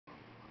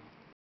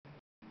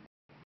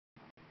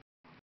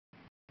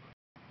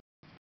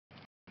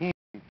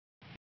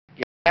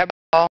That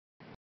ball.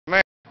 Come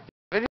here.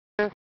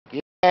 Video.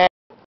 Yeah.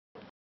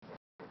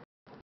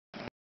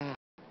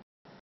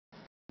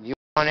 You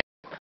want it?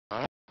 All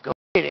right, go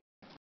get it.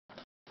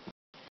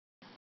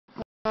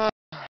 Uh,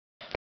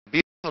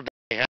 Beautiful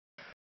day, huh?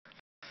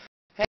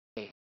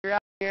 Hey, you're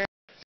out here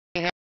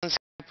seeing how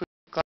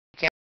Clark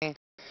County.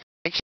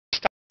 Make sure you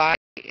stop by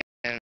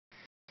and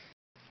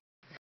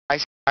buy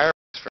some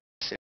fireworks for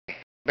us today.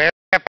 Bear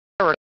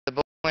fireworks, the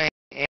bowling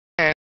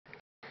and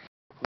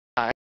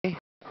buy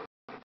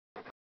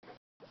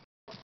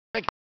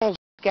McDonald's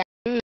got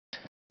food.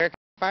 Bear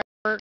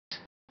fireworks,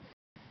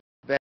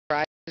 better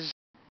prices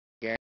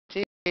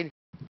guaranteed.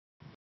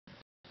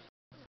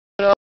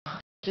 So,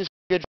 just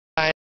a good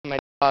find for my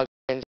dog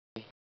Lindsay.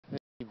 This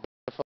is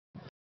beautiful.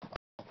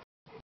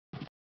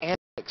 And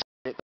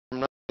excited I'm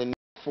running the new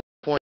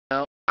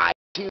 4.0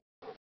 iTunes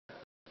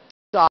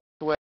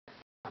software.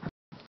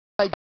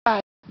 My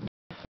God,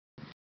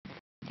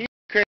 he's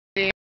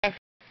crazy enough.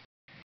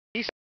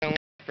 He's only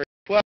for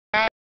 12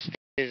 hours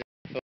straight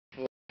on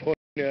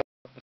 4.0.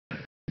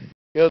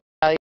 He'll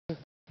tell you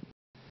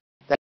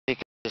that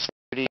because his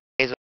 30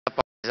 days up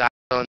on his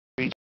iPhone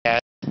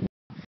 3GS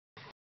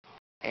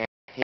and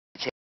he can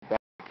take it back.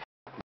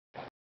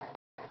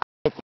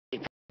 I think he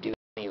can do it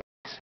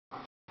anyways.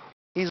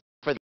 He's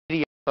looking for the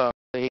video phone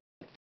so he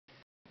can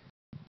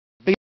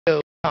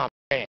video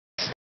conference.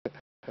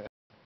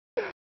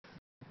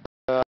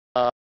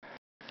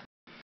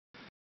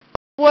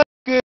 What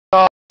good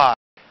dog?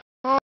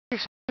 Oh, you're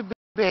such a big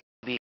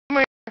baby. Come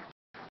here.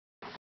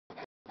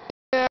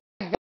 Yeah,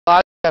 a lot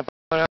of stuff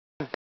going on.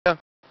 So,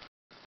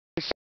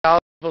 we should all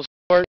people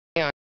support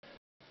me on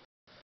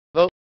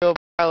Vote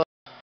Phillipbarlow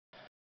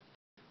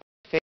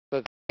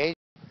Facebook page.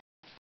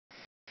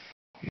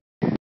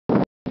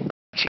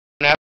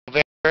 Coming up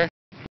November.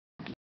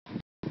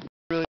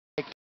 Really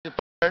like to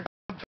support.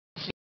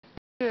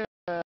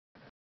 Yeah.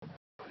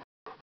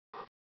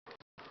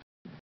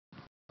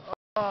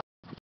 Oh,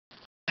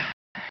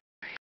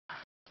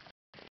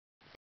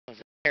 was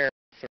a hair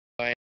for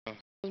my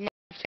was my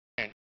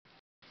hand.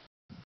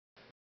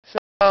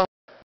 So,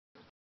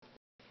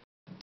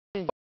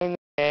 enjoying the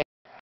day.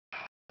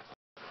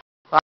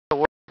 Lots of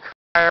work.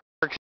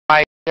 Fireworks,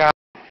 bike shop.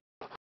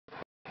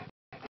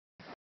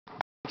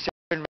 Except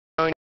for you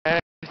know,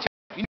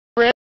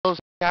 rentals,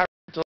 got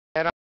rentals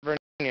head on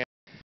Virginia.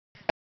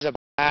 There's a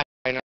black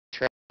line on the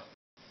trail.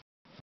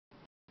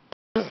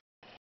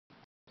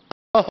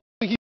 Oh,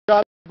 you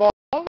dropped the ball.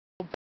 Oh,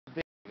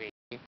 baby.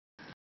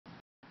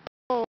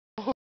 Oh,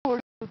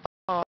 where's the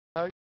dog?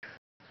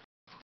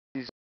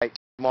 He's like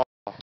small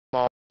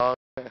dog.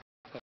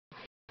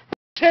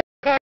 Check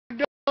out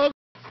your dog.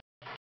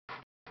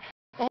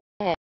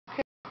 Oh,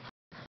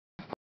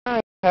 hi,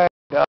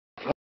 dog.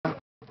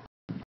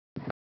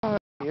 Oh,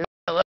 you're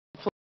a little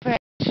fetch.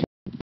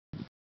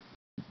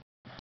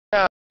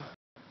 So,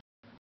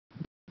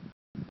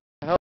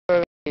 I hope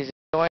everybody's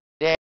enjoying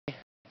the day.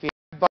 If you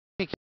have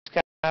barbecues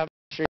coming up, I'm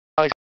sure you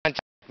always